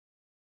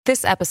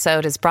This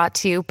episode is brought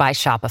to you by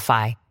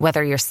Shopify.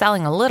 Whether you're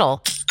selling a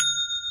little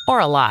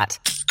or a lot,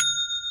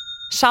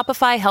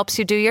 Shopify helps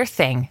you do your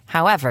thing,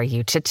 however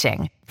you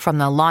cha-ching. From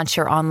the launch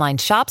your online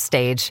shop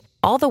stage,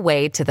 all the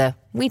way to the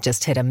we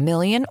just hit 1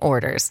 million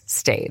orders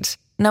stage.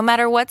 No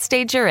matter what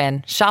stage you're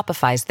in,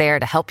 Shopify's there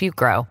to help you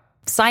grow.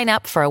 Sign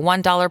up for a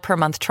 $1 per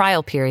month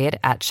trial period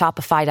at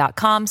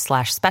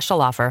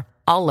shopify.com/special offer,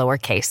 all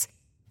lowercase.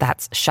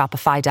 That's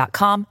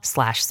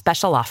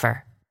shopify.com/special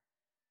offer.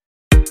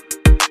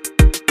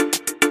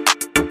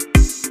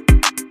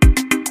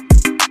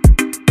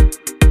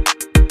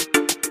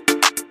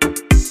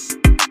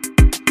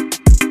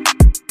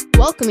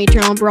 Welcome,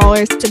 Eternal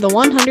Brawlers, to the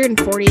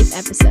 140th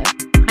episode.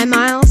 I'm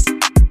Miles.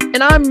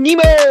 And I'm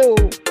Nemo!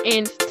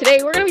 And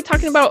today we're going to be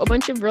talking about a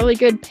bunch of really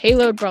good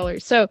Payload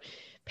Brawlers. So,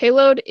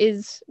 Payload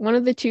is one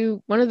of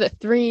the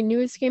three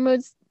newest game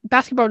modes.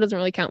 Basketball doesn't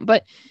really count,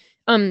 but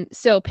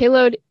still,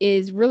 Payload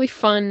is really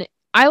fun.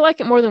 I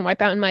like it more than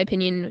Wipeout, in my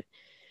opinion.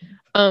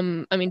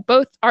 I mean,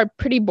 both are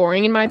pretty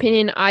boring, in my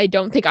opinion. I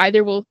don't think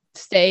either will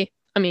stay.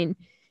 But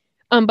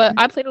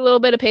I played a little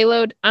bit of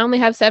Payload. I only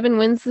have 7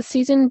 wins this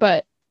season,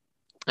 but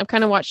I've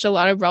kind of watched a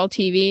lot of Brawl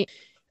TV.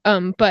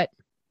 But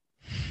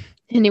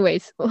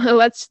anyways,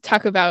 let's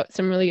talk about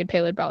some really good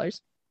Payload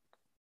Brawlers.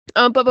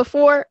 But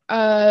before we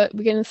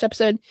get into this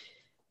episode,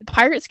 the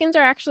pirate skins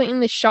are actually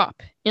in the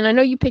shop. And I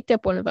know you picked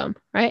up one of them,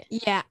 right?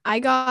 Yeah, I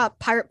got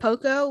Pirate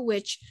Poco,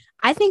 which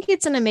I think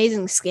it's an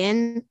amazing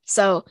skin.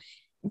 So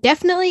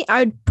definitely I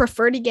would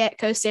prefer to get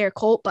Kosei or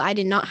Colt, but I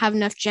did not have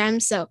enough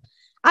gems. So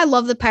I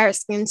love the pirate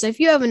skins. So if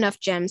you have enough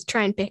gems,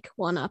 try and pick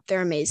one up.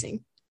 They're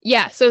amazing.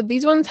 Yeah, so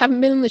these ones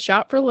haven't been in the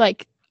shop for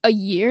like a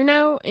year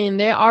now, and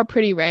they are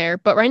pretty rare.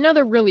 But right now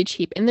they're really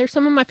cheap, and they're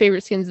some of my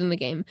favorite skins in the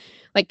game.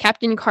 Like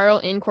Captain Carl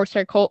and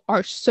Corsair Colt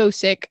are so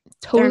sick.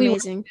 Totally they're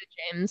amazing.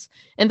 Gems,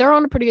 and they're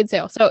on a pretty good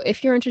sale. So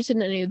if you're interested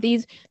in any of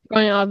these, they're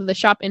going out of the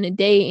shop in a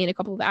day, in a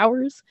couple of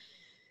hours.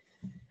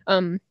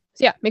 So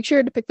yeah, make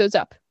sure to pick those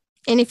up.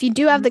 And if you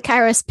do have the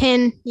Kairos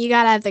pin, you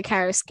gotta have the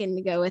Kairos skin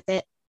to go with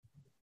it.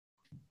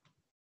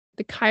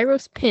 The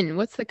Kairos pin.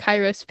 What's the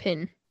Kairos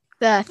pin?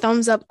 The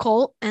thumbs up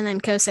Colt and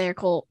then Kosei or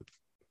Colt.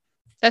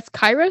 That's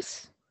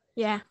Kairos?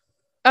 Yeah.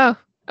 Oh,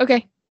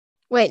 okay.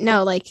 Wait,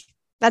 no, like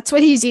that's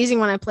what he's using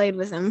when I played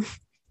with him.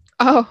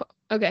 Oh,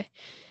 okay.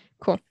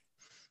 Cool.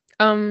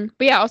 But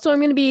yeah, also I'm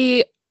going to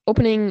be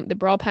opening the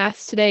Brawl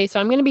Pass today, so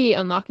I'm going to be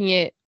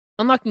unlocking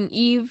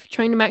Eve,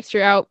 trying to max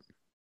her out.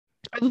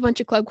 I have a bunch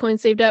of club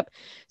coins saved up,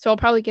 so I'll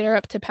probably get her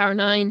up to power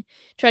 9,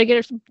 try to get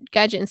her some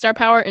gadget and star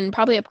power, and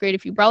probably upgrade a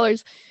few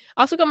brawlers.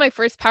 I also got my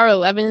first power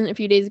 11 a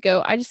few days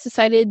ago. I just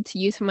decided to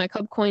use some of my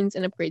club coins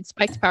and upgrade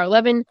Spike to power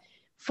 11,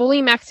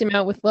 fully max him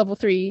out with level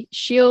 3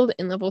 shield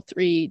and level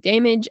 3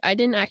 damage. I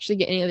didn't actually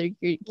get any other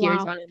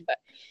gears on him, but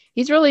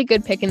he's really a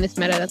good pick in this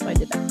meta. That's why I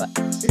did that. But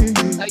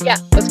so yeah,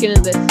 let's get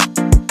into this.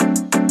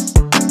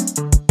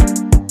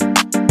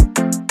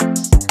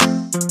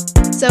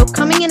 So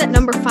coming in at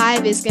number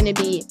 5 is going to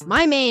be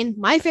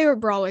my favorite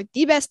brawler,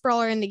 the best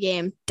brawler in the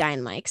game,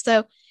 Dynamite.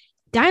 So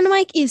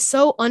Dynamite is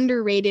so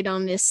underrated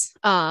on this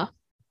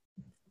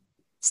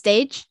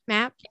stage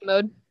map.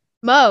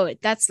 Mode.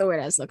 That's the word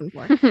I was looking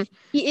for.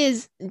 He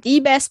is the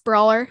best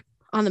brawler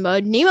on the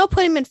mode. Nemo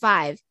put him in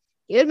 5.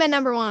 He would have been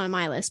number 1 on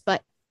my list,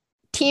 but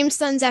team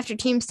stuns after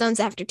team stuns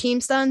after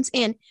team stuns.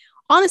 And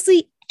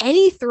honestly,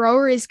 any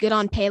thrower is good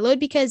on Payload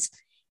because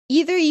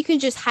either you can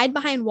just hide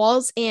behind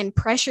walls and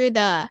pressure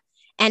the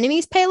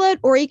enemy's payload,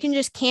 or you can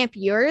just camp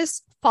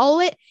yours, follow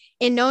it,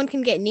 and no one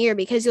can get near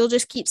because you'll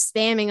just keep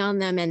spamming on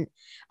them and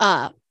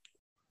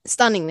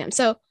stunning them.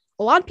 So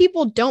a lot of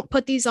people don't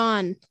put these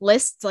on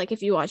lists, like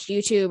if you watch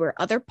YouTube or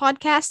other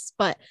podcasts,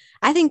 but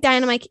I think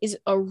Dynamite is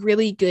a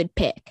really good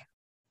pick.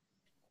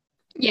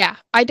 Yeah,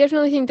 I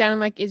definitely think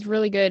Dynamite is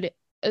really good,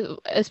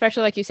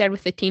 especially like you said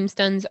with the team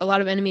stuns. A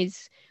lot of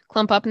enemies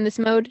clump up in this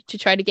mode to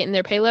try to get in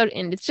their payload,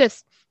 and it's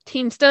just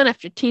team stun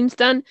after team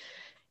stun.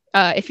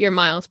 If you're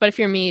Miles, but if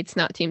you're me, it's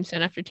not team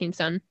stun after team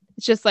stun.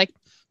 It's just like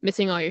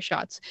missing all your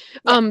shots.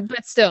 Yeah.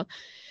 But still,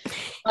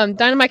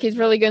 Dynamite is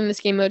really good in this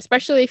game mode,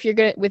 especially if you're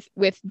good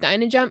with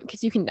Dyna Jump,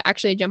 because you can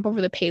actually jump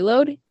over the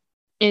payload, and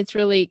it's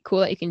really cool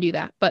that you can do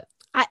that. But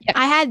I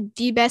had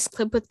the best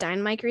clip with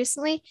Dynamite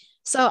recently.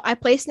 So I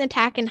placed an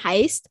attack in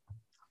Heist,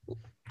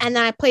 and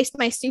then I placed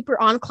my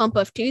super on clump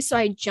of 2. So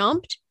I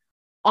jumped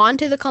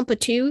onto the clump of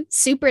 2,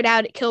 supered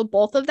out, it killed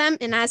both of them,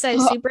 and as I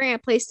was supering, I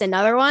placed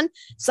another one,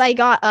 so I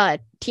got a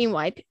team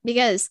wipe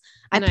because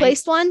I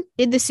placed one,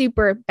 did the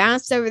super,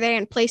 bounced over there,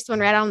 and placed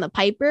one right on the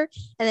Piper,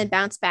 and then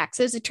bounced back.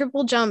 So it's a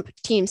triple jump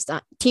team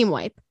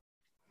wipe.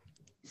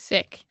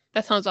 Sick.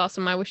 That sounds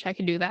awesome. I wish I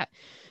could do that.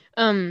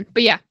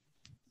 But yeah,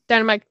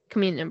 Dynamite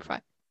coming in at number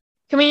 5.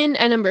 Coming in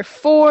at number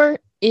 4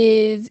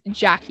 is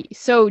Jackie.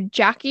 So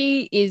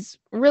Jackie is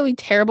really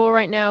terrible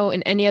right now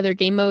in any other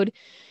game mode,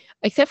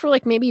 except for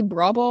like maybe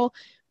Brawl Ball.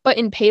 But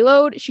in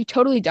Payload, she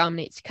totally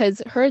dominates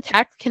because her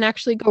attack can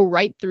actually go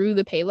right through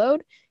the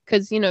payload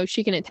because, you know,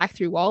 she can attack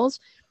through walls.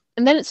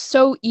 And then it's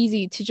so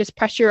easy to just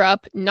pressure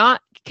up,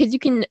 not because you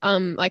can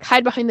like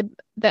hide behind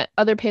the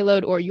other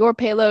payload or your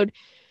payload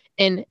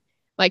and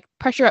like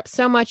pressure up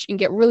so much and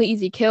get really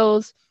easy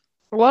kills.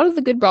 A lot of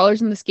the good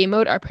brawlers in this game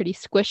mode are pretty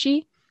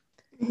squishy.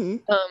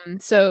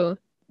 So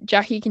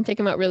Jackie can take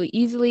them out really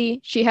easily.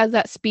 She has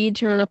that speed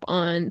to run up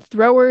on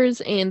throwers,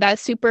 and that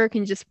super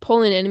can just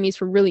pull in enemies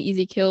for really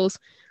easy kills.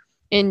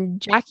 And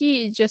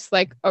Jackie is just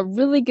like a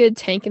really good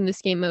tank in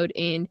this game mode,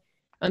 and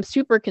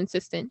super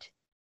consistent.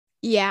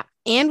 Yeah,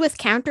 and with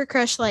Counter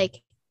Crush,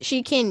 like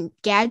she can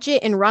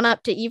gadget and run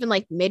up to even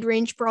like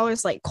mid-range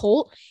brawlers like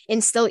Colt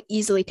and still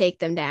easily take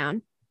them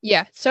down.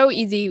 Yeah, so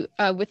easy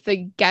with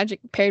the gadget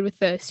paired with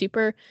the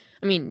super.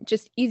 I mean,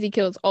 just easy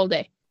kills all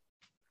day.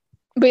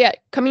 But yeah,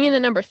 coming in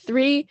at number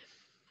 3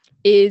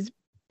 is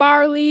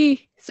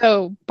Barley.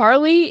 So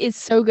Barley is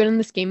so good in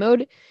this game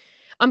mode,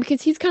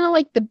 because he's kind of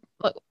like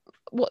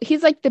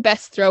he's like the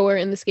best thrower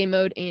in this game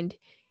mode, and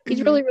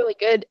he's really, really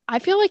good. I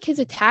feel like his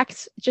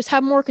attacks just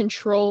have more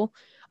control,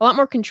 a lot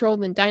more control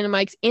than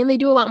Dynamite's, and they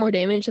do a lot more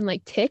damage than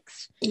like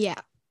Tick's. Yeah.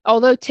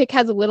 Although Tick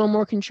has a little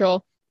more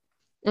control,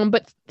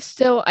 but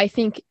still, I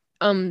think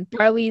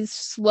Barley's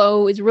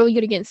slow is really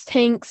good against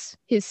tanks.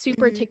 His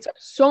super takes up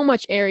so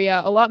much area,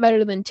 a lot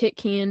better than Tick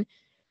can.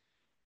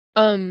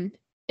 And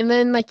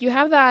then like you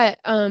have that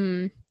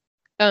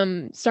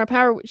star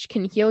power which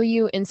can heal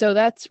you, and so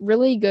that's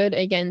really good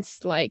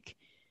against like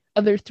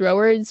other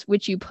throwers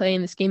which you play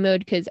in this game mode,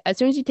 because as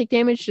soon as you take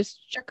damage,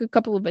 just chuck a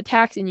couple of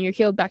attacks and you're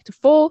healed back to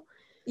full.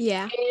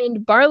 Yeah.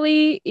 And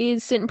Barley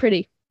is sitting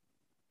pretty.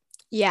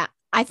 Yeah.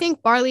 I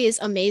think Barley is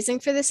amazing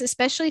for this,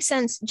 especially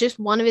since just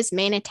one of his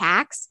main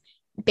attacks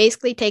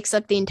basically takes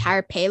up the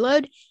entire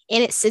payload,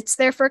 and it sits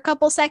there for a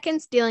couple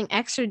seconds dealing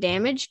extra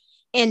damage.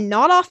 And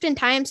not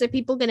oftentimes are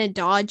people going to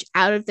dodge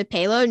out of the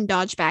payload and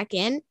dodge back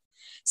in.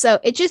 So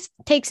it just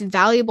takes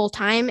valuable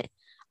time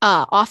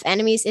off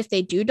enemies if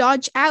they do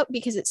dodge out,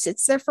 because it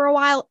sits there for a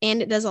while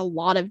and it does a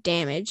lot of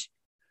damage.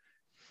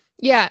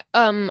 Yeah.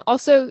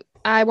 Also,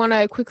 I want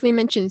to quickly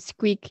mention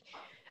Squeak.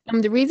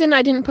 The reason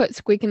I didn't put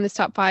Squeak in this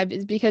top 5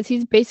 is because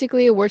he's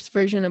basically a worse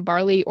version of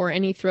Barley, or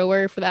any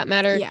thrower for that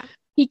matter. Yeah.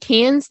 He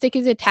can stick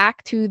his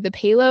attack to the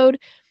payload,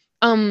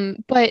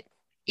 but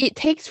it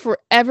takes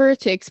forever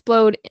to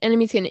explode.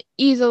 Enemies can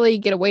easily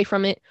get away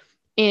from it,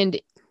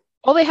 and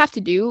all they have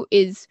to do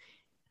is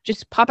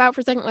just pop out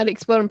for a second, let it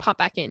explode, and pop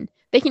back in.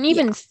 They can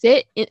even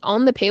sit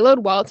on the payload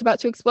while it's about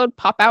to explode,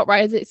 pop out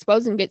right as it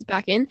explodes and gets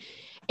back in,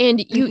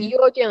 and you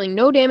are dealing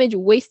no damage,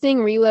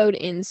 wasting reload,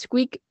 and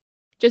Squeak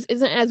just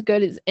isn't as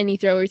good as any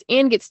throwers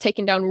and gets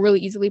taken down really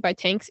easily by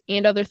tanks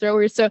and other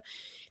throwers. So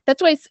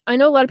that's why I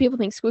know a lot of people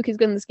think Squeak is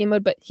good in this game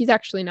mode, but he's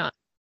actually not.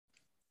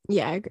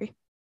 Yeah, I agree.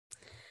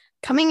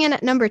 Coming in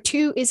at number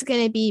 2 is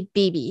going to be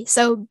BB.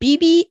 So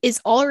BB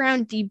is all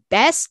around the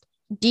best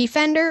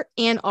defender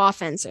and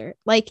offenser.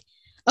 Like,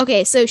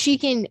 okay, so she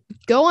can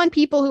go on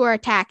people who are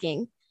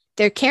attacking.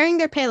 They're carrying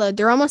their payload.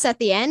 They're almost at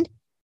the end.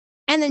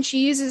 And then she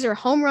uses her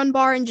home run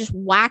bar and just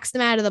whacks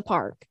them out of the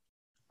park.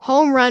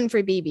 Home run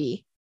for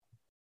BB.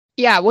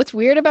 Yeah, what's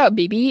weird about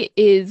BB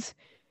is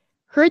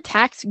her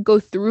attacks go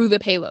through the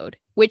payload,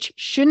 which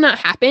should not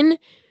happen,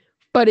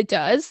 but it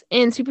does.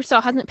 And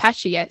Supercell hasn't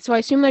patched it yet, so I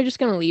assume they're just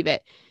going to leave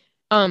it.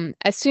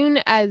 As soon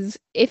as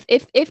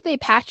if they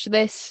patch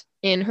this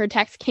and her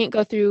attacks can't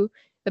go through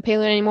the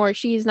payload anymore,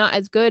 she's not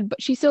as good,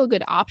 but she's still a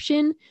good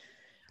option.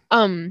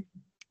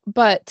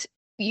 But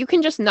you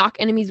can just knock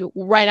enemies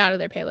right out of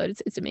their payload.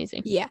 It's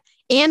amazing. Yeah.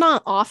 And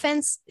on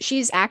offense,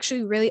 she's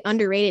actually really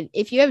underrated.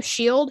 If you have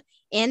shield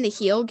and the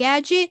heal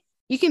gadget,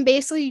 you can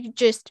basically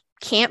just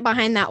camp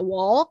behind that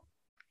wall.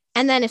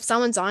 And then if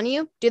someone's on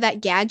you, do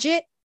that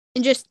gadget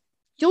and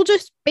you'll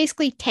just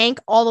basically tank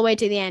all the way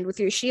to the end with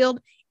your shield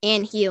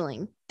and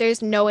healing.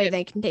 There's no way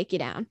they can take you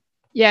down.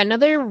 Yeah,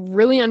 another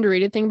really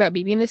underrated thing about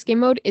BB in this game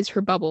mode is her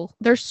bubble.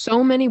 There's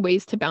so many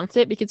ways to bounce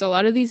it, because a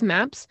lot of these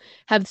maps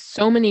have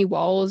so many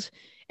walls,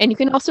 and you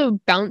can also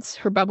bounce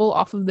her bubble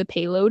off of the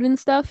payload and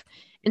stuff.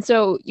 And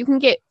so you can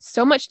get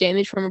so much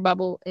damage from her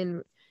bubble,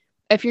 and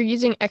if you're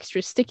using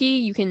extra sticky,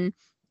 you can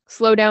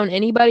slow down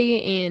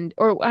anybody,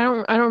 or I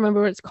don't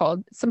remember what it's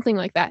called, something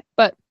like that.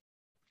 But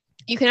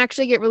you can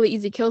actually get really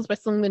easy kills by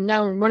slowing them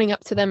down and running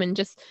up to them and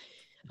just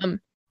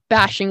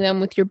bashing them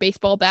with your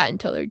baseball bat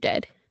until they're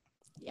dead.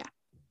 Yeah.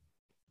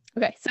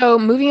 Okay, so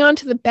moving on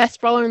to the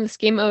best brawler in this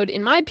game mode,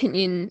 in my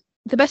opinion,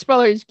 the best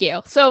brawler is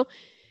Gale. So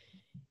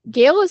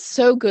Gale is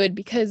so good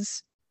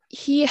because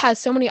he has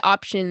so many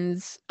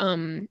options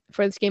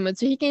for this game mode.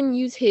 So he can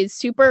use his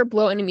super,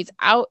 blow enemies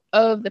out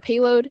of the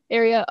payload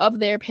area, of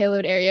their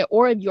payload area,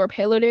 or of your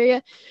payload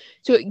area.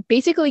 So it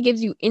basically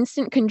gives you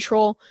instant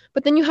control.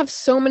 But then you have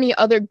so many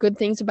other good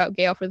things about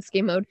Gale for this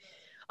game mode,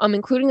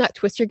 including that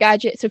twister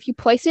gadget. So if you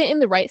place it in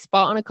the right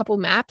spot on a couple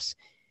maps,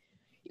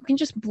 you can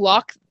just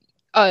block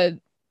the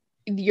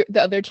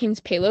other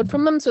team's payload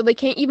from them, so they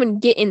can't even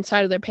get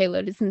inside of their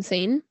payload. It's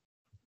insane.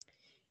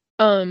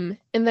 And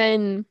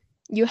then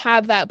you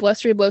have that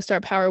blustery blow star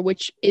power,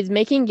 which is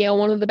making Gale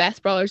one of the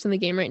best brawlers in the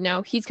game right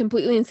now. He's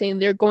completely insane.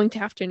 They're going to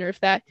have to nerf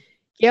that.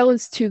 Gale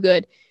is too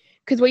good,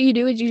 because what you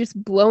do is you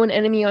just blow an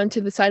enemy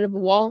onto the side of a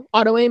wall,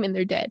 auto aim, and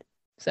they're dead.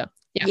 So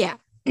yeah.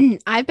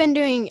 I've been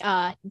doing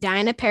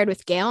Dinah paired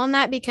with Gale on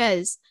that,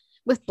 because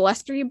with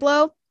Blustery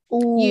Blow.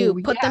 Ooh,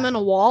 You put them in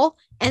a wall,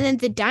 and then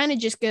the Dyna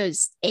just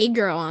goes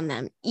aggro on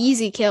them.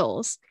 Easy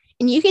kills.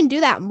 And you can do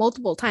that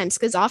multiple times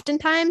because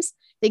oftentimes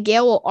the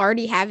Gale will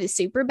already have his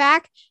super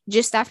back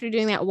just after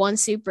doing that one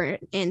super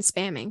and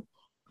spamming.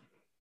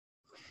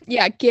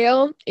 Yeah,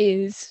 Gale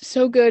is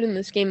so good in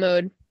this game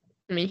mode.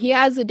 I mean, he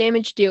has the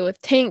damage deal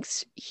with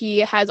tanks. He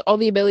has all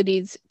the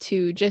abilities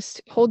to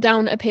just hold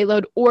down a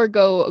payload or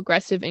go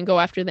aggressive and go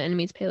after the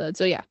enemy's payload.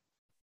 So yeah,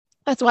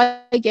 that's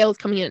why Gale is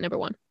coming in at number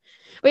 1.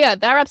 But yeah,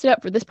 that wraps it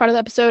up for this part of the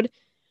episode.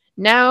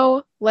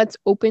 Now let's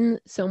open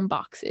some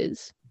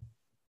boxes.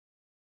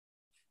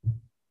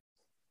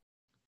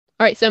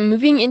 All right, so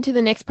moving into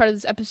the next part of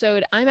this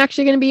episode, I'm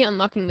actually going to be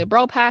unlocking the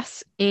Brawl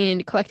Pass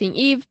and collecting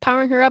Eve,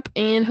 powering her up,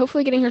 and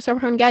hopefully getting her Summer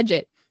Home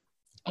gadget.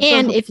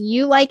 And if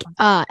you like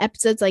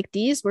episodes like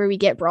these where we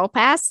get Brawl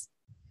Pass,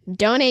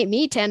 donate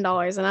me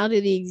 $10 and I'll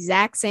do the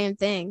exact same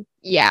thing.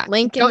 Yeah.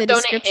 Link in the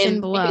description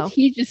below.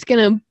 He's just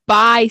going to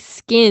buy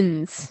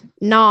skins.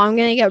 No, I'm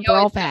going to get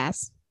Brawl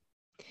Pass.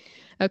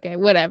 Okay,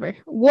 whatever.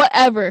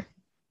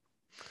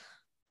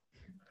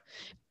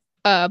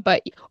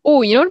 But,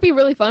 oh, you know what would be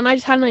really fun? I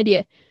just had an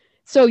idea.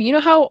 So, you know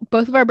how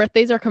both of our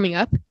birthdays are coming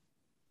up?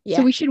 Yeah.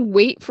 So we should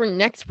wait for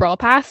next Brawl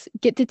Pass,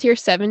 get to tier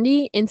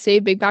 70, and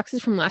save big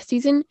boxes from last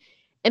season,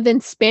 and then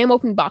spam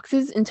open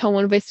boxes until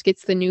one of us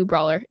gets the new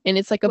brawler. And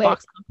it's like a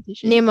box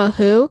competition. Name a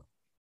who?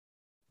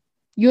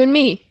 You and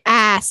me.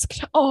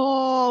 Asked.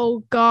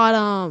 Oh,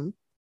 got him.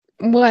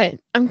 What?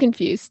 I'm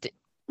confused.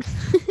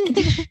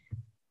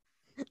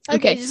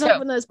 Okay, just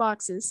open those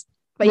boxes.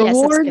 But rewards,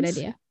 yes, that's a good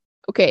idea.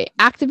 Okay,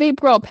 activate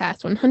Brawl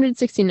Pass,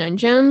 169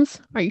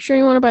 gems. Are you sure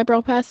you want to buy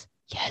Brawl Pass?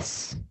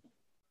 Yes.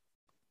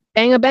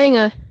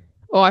 Banga.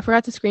 Oh, I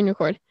forgot to screen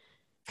record.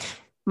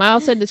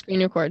 Miles said to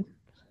screen record.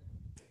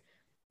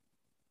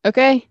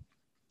 Okay.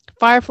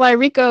 Firefly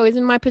Rico is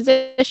in my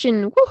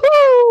possession.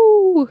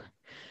 Woohoo!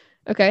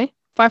 Okay.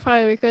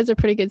 Firefly Rico is a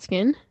pretty good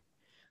skin.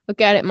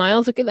 Look at it,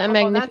 Miles. Look at that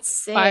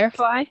magnificent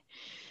Firefly.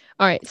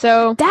 All right,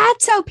 so...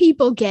 That's how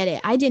people get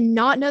it. I did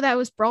not know that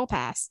was Brawl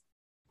Pass.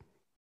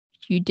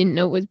 You didn't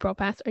know it was Brawl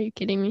Pass? Are you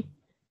kidding me?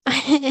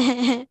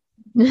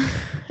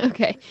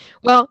 Okay.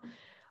 Well,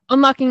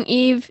 unlocking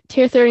Eve,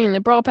 tier 30 in the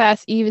Brawl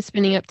Pass. Eve is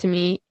spinning up to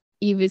me.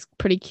 Eve is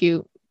pretty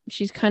cute.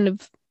 She's kind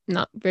of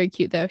not very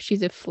cute, though.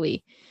 She's a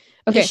flea.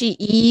 Okay. Is she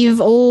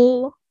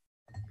evil?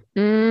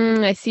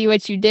 I see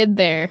what you did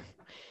there.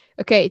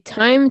 Okay,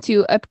 time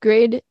to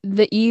upgrade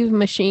the Eve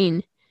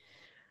machine.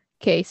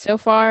 Okay, so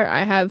far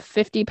I have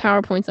 50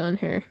 power points on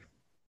her.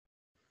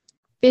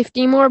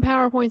 50 more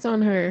power points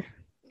on her.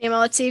 Emma,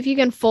 let's see if you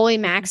can fully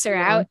max her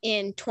out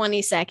in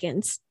 20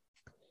 seconds.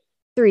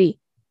 3,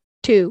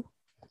 2,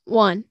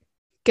 1,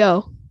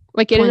 go.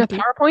 Like get enough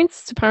power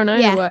points to power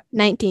 9 or what?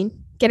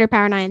 19. Get her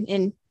power 9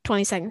 in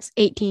 20 seconds.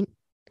 18.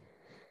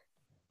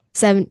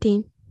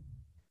 17.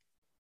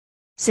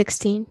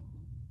 16.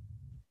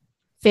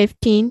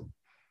 15.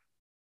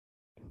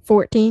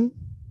 14.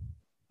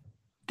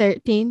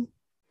 13.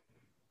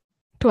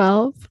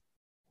 12.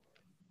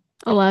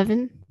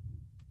 11.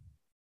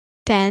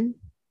 10.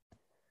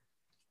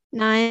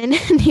 9.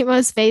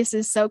 Nemo's face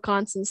is so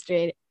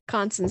concentrated.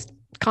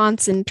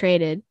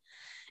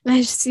 And I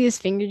just see his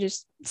finger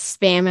just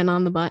spamming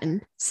on the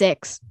button.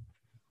 6.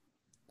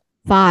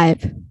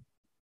 5.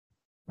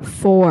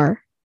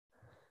 4.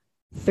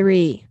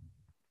 3.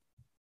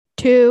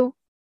 2.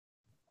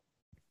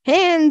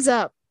 Hands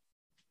up.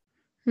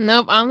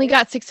 Nope, I only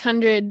got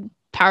 600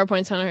 power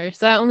points on her.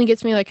 So that only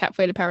gets me like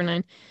halfway to power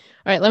 9.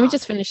 All right, let me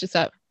just finish this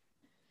up.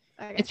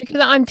 Okay. It's because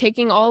I'm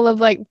taking all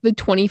of like the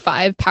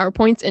 25 power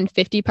points and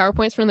 50 power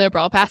points from the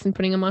Brawl Pass and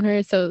putting them on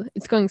her. So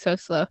it's going so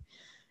slow.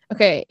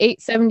 Okay,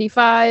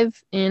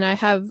 875, and I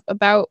have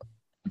about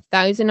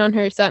 1,000 on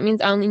her. So that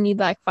means I only need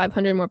like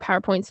 500 more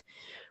power points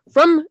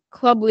from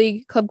Club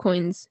League Club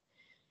Coins.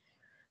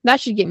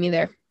 That should get me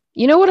there.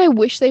 You know what I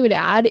wish they would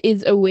add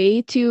is a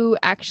way to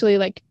actually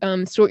like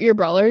sort your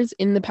brawlers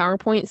in the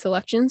PowerPoint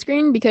selection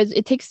screen, because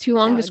it takes too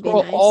long to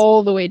scroll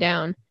all the way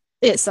down.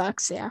 It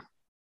sucks, yeah.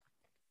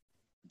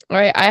 All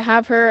right, I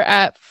have her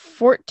at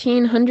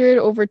 1,400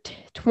 over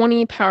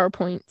 20 power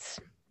points.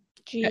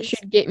 Jeez. That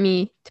should get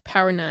me to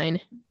power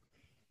 9.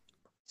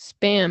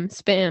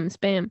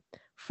 Spam.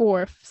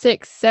 4,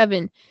 6,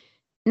 7,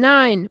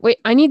 9. Wait,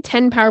 I need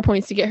 10 power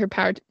points to get her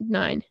power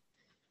 9.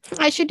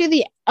 I should do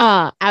the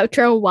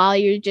outro while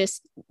you're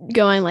just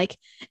going like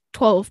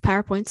 12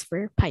 power points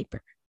for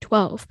Piper.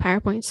 12 power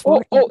points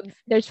for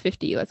there's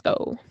 50. Let's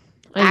go.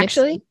 I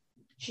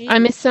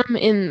missed some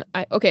in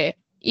okay.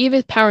 Eve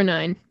is power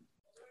 9.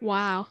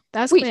 Wow,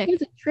 that's quick. She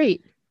has a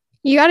trait.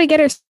 You got to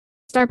get her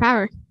star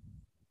power.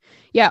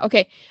 Yeah,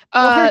 okay.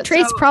 Her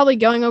trait's probably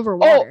going over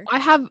water. Oh, I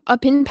have a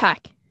pin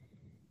pack.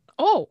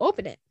 Oh,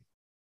 open it.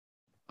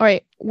 All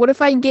right, what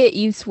if I get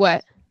Eve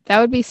Sweat? That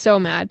would be so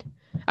mad.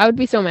 I would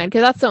be so mad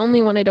because that's the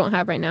only one I don't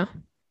have right now.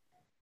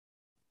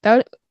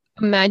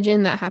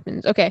 Imagine that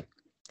happens. Okay,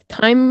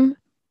 time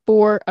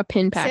for a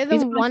pin pack. Say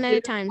them one at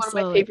a time. One of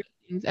my favorite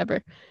things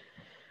ever.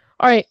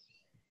 All right.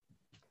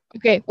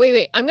 Okay,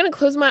 wait. I'm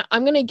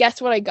gonna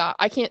guess what I got.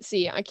 I can't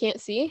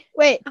see.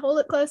 Wait, hold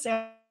it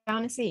closer. I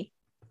want to see.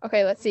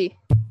 Okay, let's see.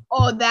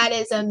 Oh, that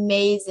is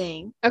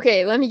amazing.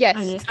 Okay, let me guess.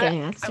 I'm just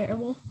kidding. That's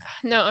terrible.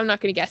 No, I'm not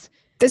gonna guess.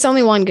 There's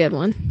only one good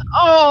one.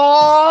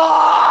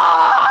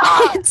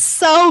 Oh! It's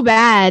so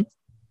bad.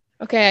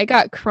 Okay, I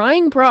got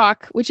Crying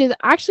Brock, which is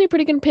actually a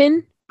pretty good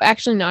pin, but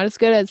actually not as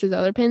good as his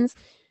other pins.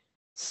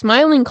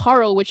 Smiling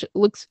Carl, which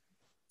looks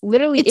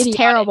literally It's idiotic.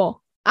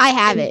 terrible. I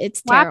have it. It's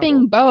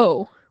Slapping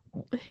terrible.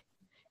 Bow.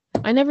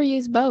 I never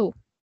used Bow.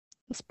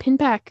 This pin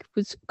pack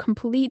was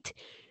complete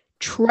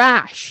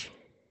trash.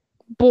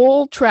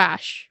 Bull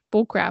trash.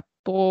 Bull crap.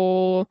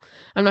 Bull.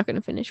 I'm not going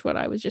to finish what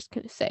I was just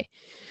going to say.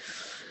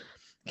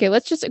 Okay,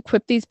 let's just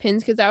equip these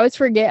pins because I always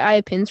forget I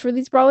have pins for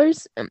these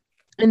brawlers.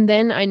 And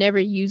then I never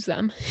use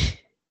them.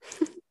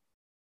 All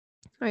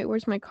right,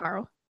 where's my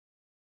Carl?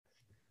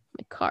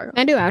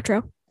 I do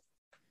outro.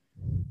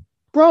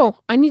 Bro,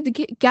 I need to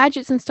get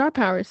gadgets and star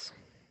powers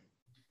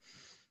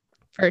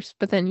first,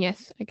 but then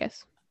yes, I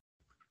guess.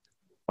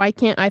 Why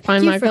can't I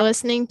find Thank you for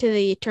listening to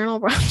the Eternal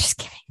Brawl. I'm just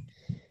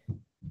kidding.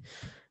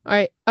 All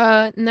right.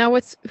 Now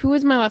who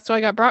is my last? So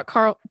I got Brock,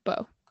 Carl,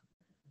 Bow.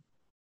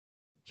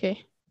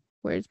 Okay,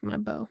 where's my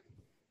Bow?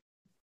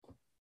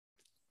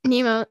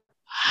 Nemo,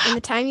 in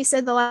the time you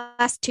said the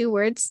last 2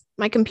 words,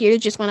 my computer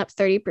just went up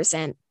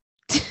 30%.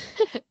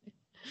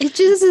 It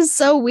just is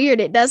so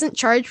weird. It doesn't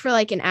charge for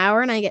like an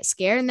hour and I get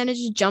scared and then it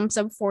just jumps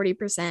up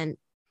 40%.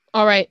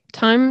 All right,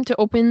 time to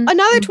open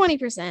another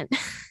 20%.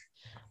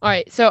 All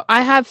right, so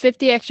I have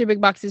 50 extra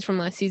big boxes from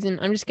last season.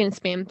 I'm just gonna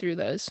spam through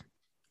those.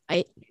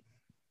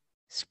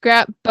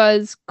 Scrap,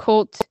 Buzz,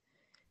 Colt,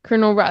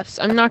 Colonel Ruffs.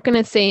 I'm not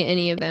gonna say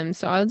any of them,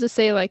 so I'll just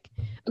say like,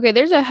 okay,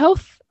 there's a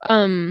health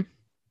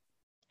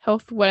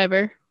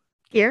whatever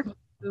Gear.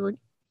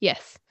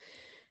 Yes.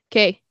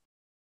 Okay.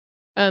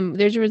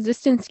 There's a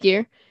resistance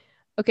gear.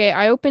 Okay,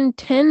 I opened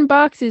 10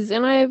 boxes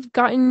and I've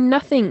gotten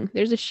nothing.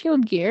 There's a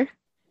shield gear.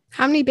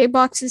 How many big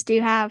boxes do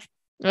you have?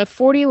 I have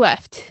 40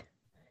 left.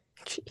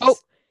 Jeez. Oh,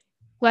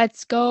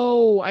 let's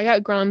go. I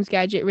got Grom's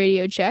gadget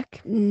radio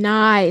check.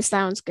 Nice.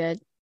 That one's good.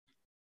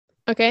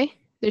 Okay,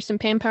 there's some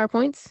Pam power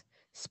points.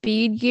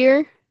 Speed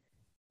gear.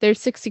 There's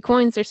 60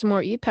 coins. There's some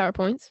more E power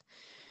points.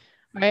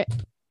 All right,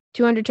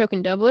 200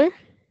 token doubler.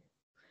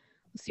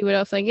 Let's see what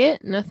else I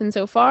get. Nothing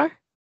so far.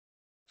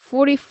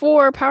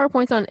 44 power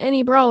points on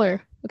any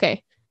brawler.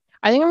 Okay,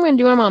 I think I'm going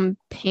to do them on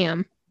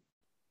Pam.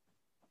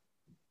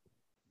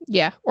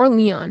 Yeah, or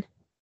Leon.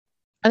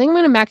 I think I'm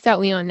going to max out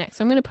Leon next.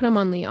 I'm going to put him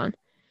on Leon.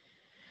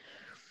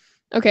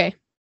 Okay,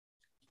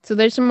 so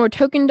there's some more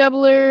token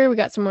doubler. We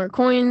got some more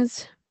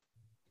coins.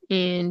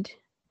 And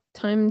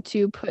time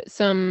to put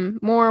some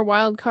more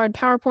wildcard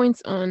power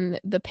points on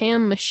the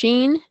Pam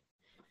machine.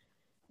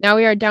 Now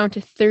we are down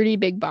to 30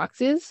 big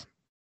boxes.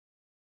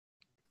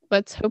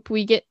 Let's hope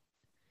we get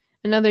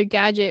another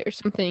gadget or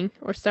something,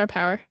 or star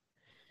power.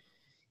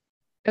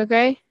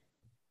 Okay.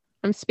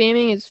 I'm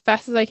spamming as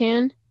fast as I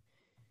can.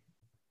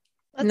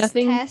 Let's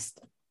test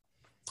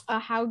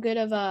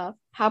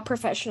how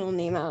professional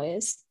Nemo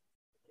is.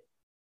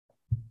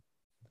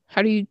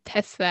 How do you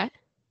test that?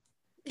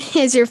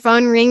 Is your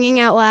phone ringing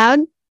out loud?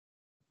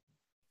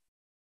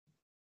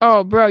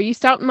 Oh, bro, you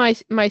stopped my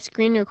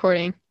screen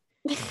recording.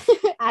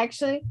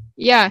 Actually?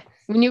 Yeah,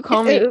 when you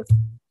call me.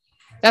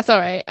 That's all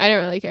right. I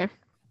don't really care.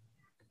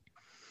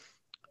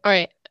 All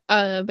right.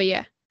 But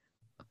yeah.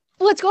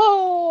 Let's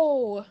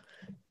go.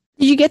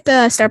 Did you get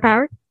the star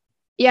power?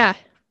 Yeah.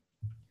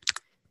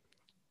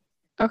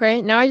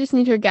 Okay, now I just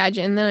need her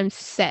gadget and then I'm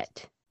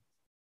set.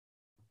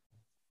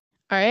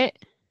 All right.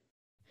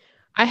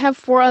 I have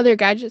 4 other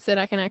gadgets that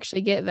I can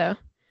actually get though.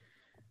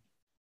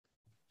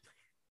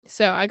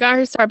 So I got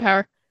her star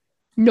power.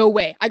 No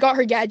way. I got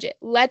her gadget.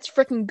 Let's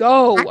freaking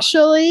go.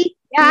 Actually,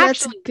 Yeah,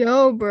 let's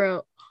go,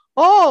 bro.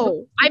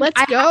 Oh,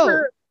 let's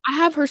go. I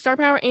have her star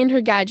power and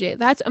her gadget.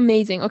 That's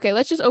amazing. Okay,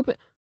 let's just open.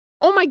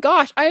 Oh my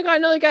gosh, I got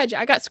another gadget.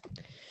 I got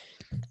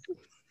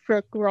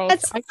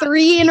That's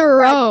 3 in a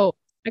row.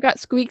 I got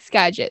Squeak's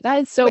gadget. That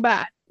is so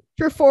bad.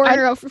 For 4 in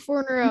a row. For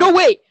 4 in a row. No,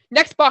 wait.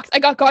 Next box. I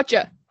got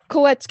Gotcha.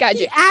 Colette's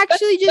gadget. He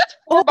actually just.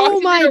 Oh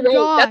my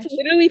gosh. That's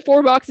literally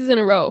 4 boxes in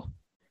a row.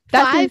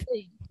 That's 5.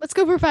 insane. Let's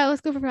go for 5.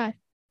 Let's go for 5.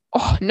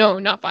 Oh no,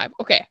 not 5.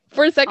 Okay.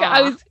 For a second,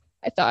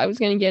 I thought I was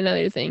gonna get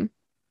another thing.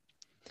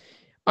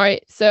 All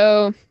right,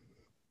 so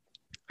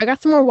I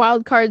got some more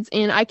wild cards,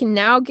 and I can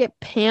now get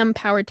Pam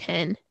Power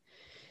 10.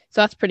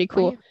 So that's pretty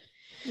cool.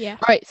 Yeah.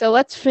 All right, so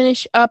let's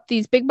finish up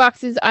these big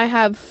boxes. I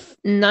have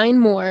 9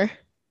 more.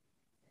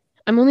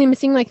 I'm only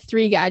missing like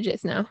 3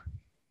 gadgets now,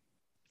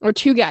 or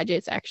 2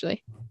 gadgets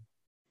actually.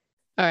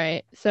 All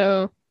right,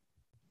 so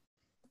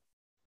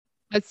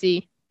let's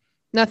see.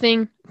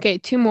 Nothing. Okay,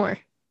 2 more.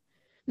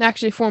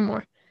 Actually, 4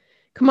 more.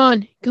 Come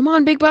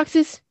on, big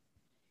boxes.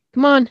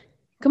 Come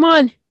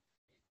on.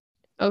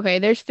 Okay,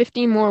 there's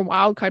 15 more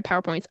wildcard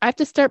power points. I have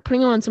to start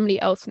putting on somebody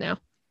else now.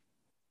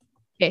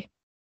 Okay,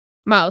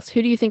 Miles,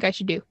 who do you think I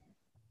should do?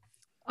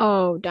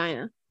 Oh,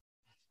 Dinah.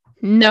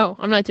 No,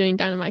 I'm not doing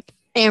Dynamite.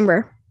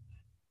 Amber.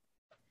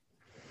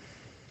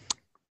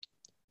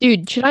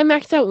 Dude, should I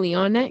max out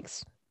Leon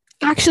next?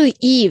 Actually,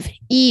 Eve.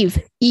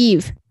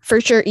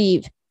 For sure,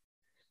 Eve.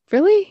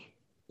 Really?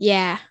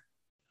 Yeah.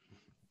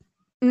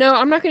 No,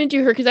 I'm not going to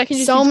do her because I can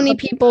just So use many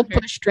upgrade people on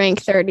her. push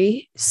rank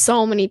 30.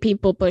 So many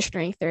people push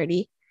rank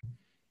 30.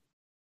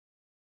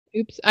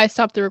 Oops, I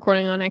stopped the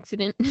recording on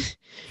accident.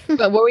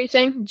 But what were you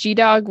saying?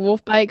 G-Dog,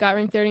 Wolfbite got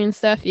rank 30 and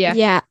stuff? Yeah.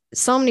 Yeah.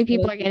 So many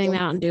people Those are getting people.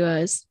 that on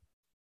duos.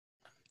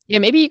 Yeah,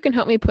 maybe you can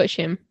help me push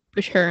him.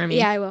 Push her, I mean.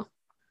 Yeah, I will.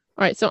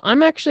 All right, so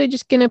I'm actually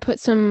just going to put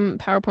some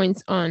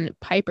PowerPoints on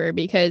Piper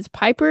because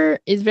Piper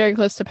is very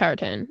close to Power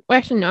 10. Well,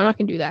 actually, no, I'm not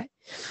going to do that.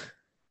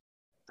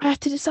 I have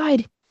to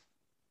decide.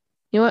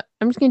 You know what?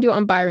 I'm just going to do it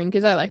on Byron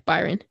because I like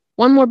Byron.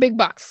 One more big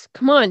box.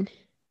 Come on.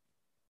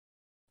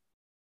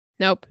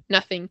 Nope,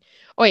 nothing.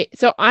 Oh, wait,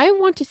 so I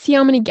want to see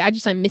how many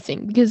gadgets I'm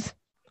missing because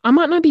I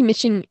might not be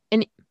missing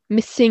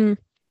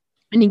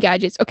any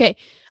gadgets. Okay,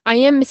 I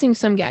am missing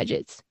some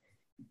gadgets.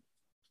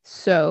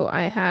 So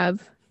I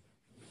have...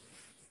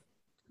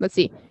 Let's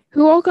see.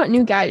 Who all got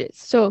new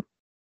gadgets? So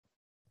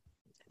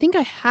I think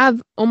I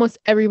have almost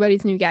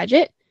everybody's new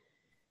gadget.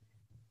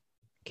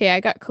 Okay, I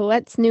got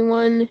Colette's new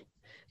one.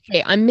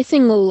 Okay, I'm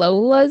missing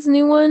Lola's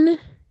new one.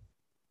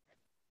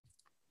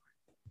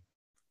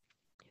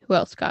 Who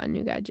else got a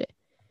new gadget?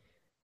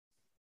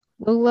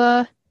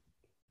 Lola.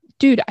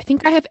 Dude, I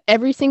think I have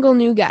every single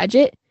new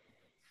gadget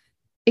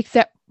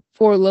except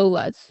for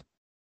Lola's.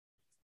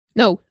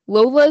 No,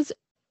 Lola's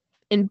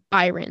and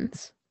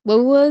Byron's.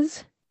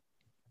 Lola's,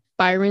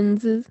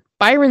 Byron's,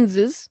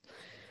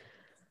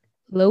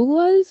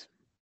 Lola's,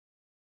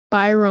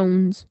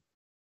 Byron's.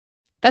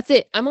 That's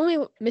it. I'm only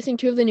missing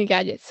 2 of the new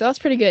gadgets, so that's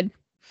pretty good.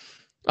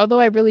 Although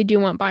I really do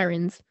want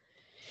Byron's.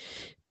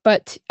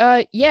 But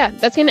yeah,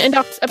 that's gonna end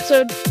off this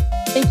episode.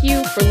 Thank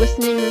you for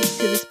listening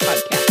to this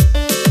podcast.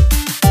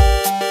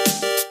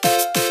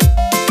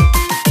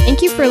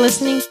 Thank you for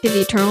listening to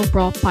the Eternal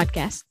Brawl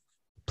podcast.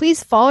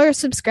 Please follow or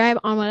subscribe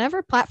on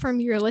whatever platform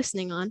you're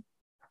listening on.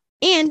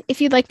 And if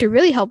you'd like to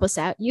really help us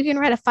out, you can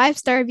write a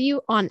 5-star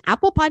review on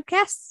Apple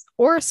Podcasts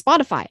or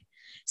Spotify.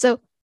 So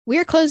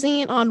we're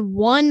closing in on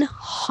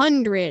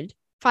 100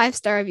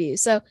 5-star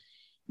reviews. So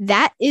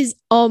that is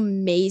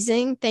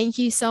amazing. Thank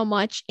you so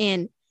much.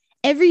 And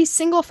every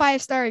single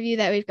 5-star review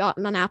that we've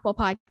gotten on Apple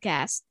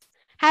Podcasts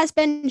has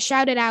been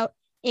shouted out,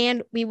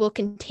 and we will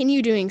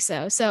continue doing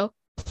so. So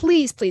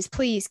please, please,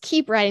 please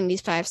keep writing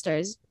these 5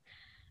 stars.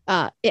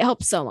 It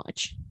helps so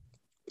much.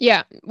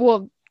 Yeah,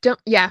 well,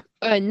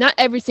 not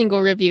every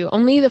single review,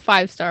 only the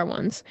 5-star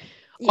ones.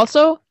 Yeah.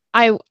 Also,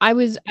 I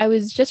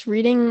was just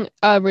reading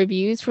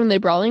reviews from the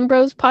Brawling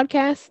Bros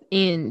podcast,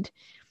 and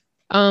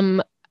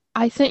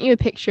I sent you a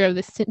picture of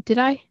this. Did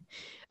I?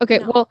 Okay,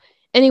 No. well,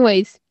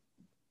 anyways,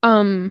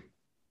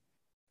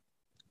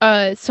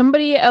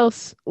 somebody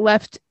else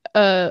left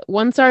a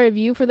 1-star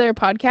review for their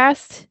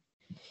podcast,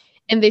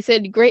 and they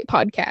said, "Great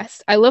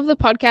podcast. I love the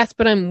podcast,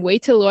 but I'm way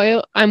too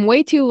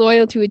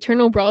loyal to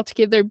Eternal Brawl to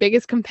give their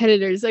biggest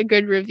competitors a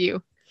good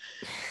review."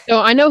 So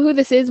I know who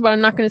this is, but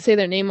I'm not going to say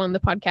their name on the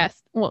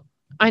podcast. Well,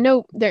 I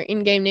know their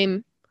in-game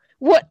name,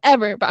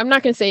 whatever, but I'm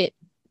not going to say it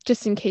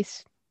just in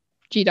case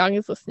G-Dog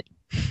is listening.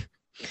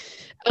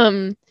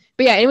 But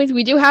yeah, anyways,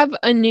 we do have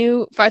a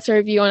new 5-star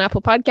review on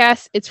Apple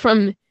Podcasts. It's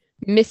from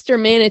Mr.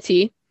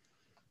 Manatee,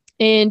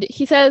 and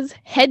he says,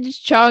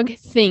 "Hedgehog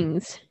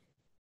things.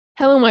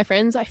 Hello, my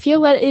friends. I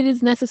feel that it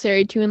is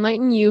necessary to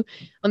enlighten you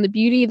on the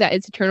beauty that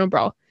is Eternal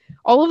Brawl.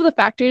 All of the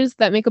factors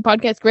that make a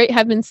podcast great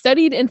have been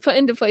studied and put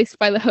into place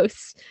by the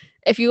hosts.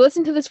 If you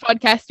listen to this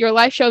podcast, your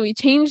life shall be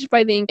changed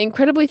by the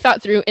incredibly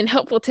thought through and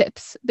helpful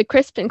tips, the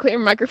crisp and clear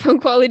microphone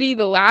quality,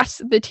 the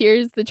laughs, the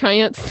tears, the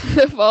triumphs,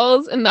 the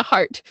falls, and the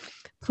heart.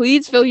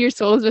 Please fill your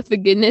souls with the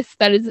goodness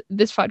that is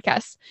this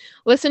podcast.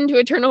 Listen to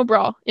Eternal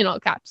Brawl," in all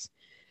caps.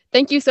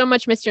 Thank you so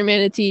much, Mr.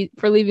 Manatee,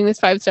 for leaving this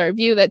 5-star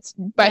review. That's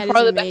by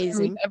far the best one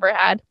we've ever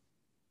had.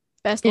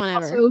 Best one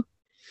ever. Also,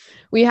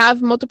 we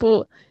have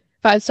multiple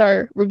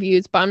 5-star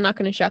reviews, but I'm not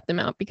going to shout them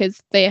out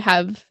because they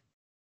have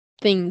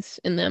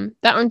things in them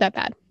that aren't that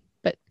bad.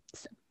 But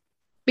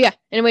yeah,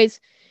 anyways,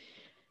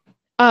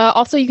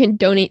 also you can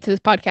donate to this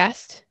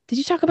podcast. Did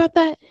you talk about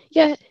that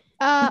yet?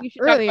 You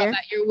should Earlier. talk about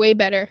that. You're way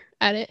better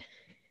at it.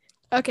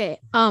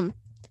 Okay.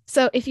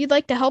 So if you'd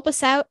like to help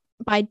us out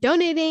by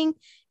donating,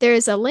 there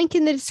is a link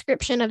in the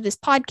description of this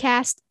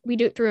podcast. We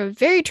do it through a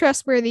very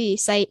trustworthy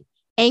site,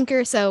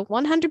 Anchor. So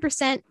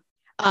 100%,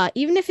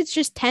 even if it's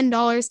just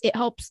 $10, it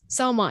helps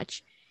so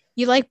much.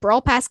 You like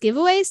Brawl Pass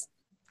giveaways?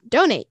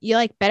 Donate. You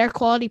like better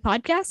quality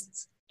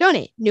podcasts?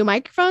 Donate. New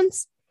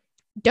microphones?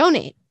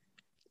 Donate.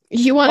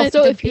 You want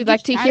Also, if you'd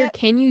like to hear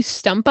Can You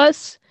Stump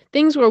Us?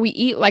 Things where we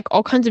eat like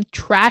all kinds of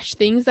trash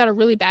things that are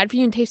really bad for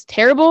you and taste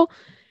terrible,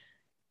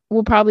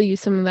 we'll probably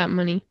use some of that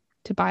money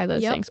to buy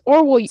those things,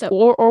 or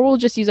we'll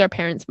just use our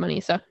parents' money.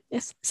 So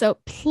yes, so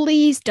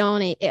please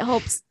donate. It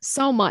helps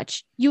so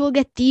much. You will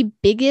get the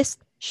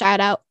biggest shout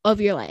out of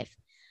your life.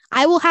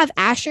 I will have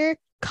Asher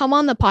come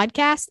on the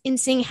podcast and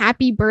sing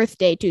happy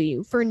birthday to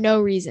you for no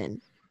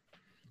reason.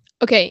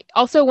 Okay,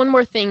 also one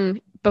more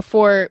thing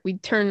before we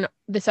turn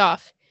this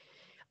off,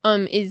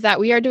 is that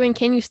we are doing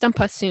Can You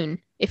Stump Us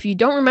soon. If you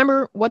don't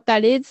remember what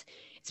that is,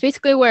 it's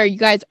basically where you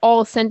guys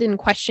all send in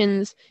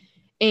questions,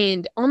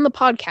 and on the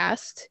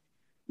podcast,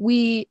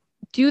 we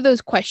do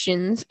those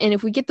questions, and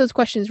if we get those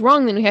questions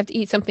wrong, then we have to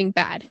eat something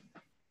bad.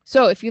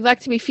 So if you'd like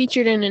to be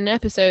featured in an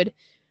episode,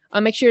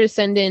 make sure to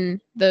send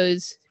in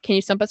those Can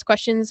You Stump Us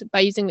questions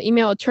by using the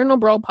email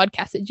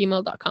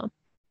eternalbrawlpodcast@gmail.com.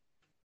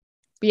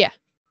 But yeah.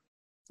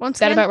 Once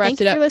that again, about wraps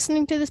thank it you up. for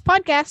listening to this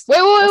podcast. Wait.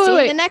 See you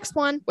in the next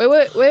one. Wait.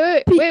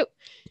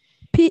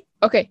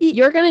 Okay,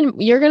 you're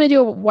gonna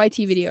do a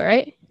YT video,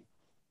 right?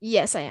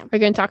 Yes, I am. Are you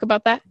gonna talk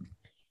about that?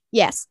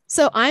 Yes.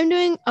 So I'm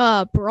doing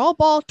a Brawl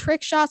Ball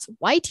Trick Shots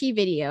YT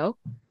video.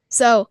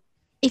 So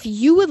if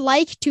you would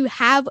like to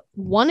have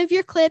one of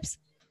your clips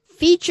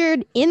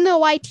featured in the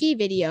YT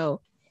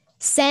video,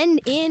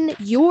 send in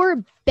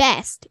your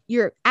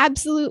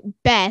absolute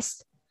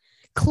best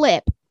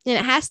clip. And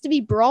it has to be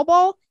Brawl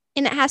Ball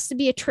and it has to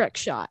be a trick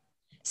shot.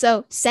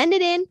 So send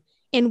it in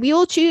and we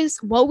will choose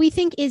what we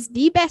think is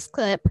the best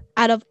clip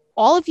out of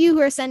all of you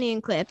who are sending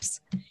in clips.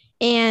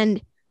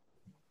 And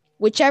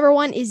whichever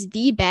one is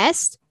the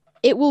best,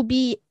 it will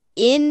be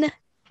at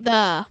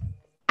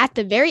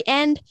the very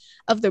end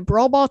of the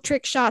Brawl Ball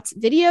Trick Shots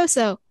video.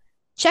 So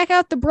check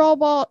out the Brawl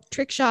Ball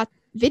Trick Shot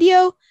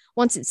video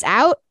once it's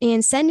out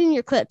and send in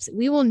your clips.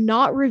 We will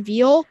not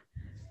reveal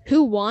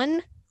who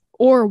won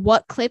or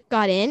what clip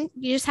got in.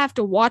 You just have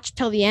to watch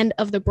till the end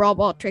of the Brawl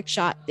Ball Trick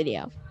Shot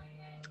video.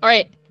 All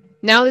right.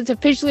 Now this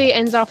officially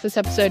ends off this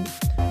episode.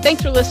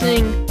 Thanks for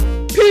listening.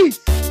 Peace.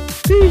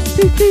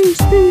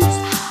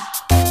 Peace.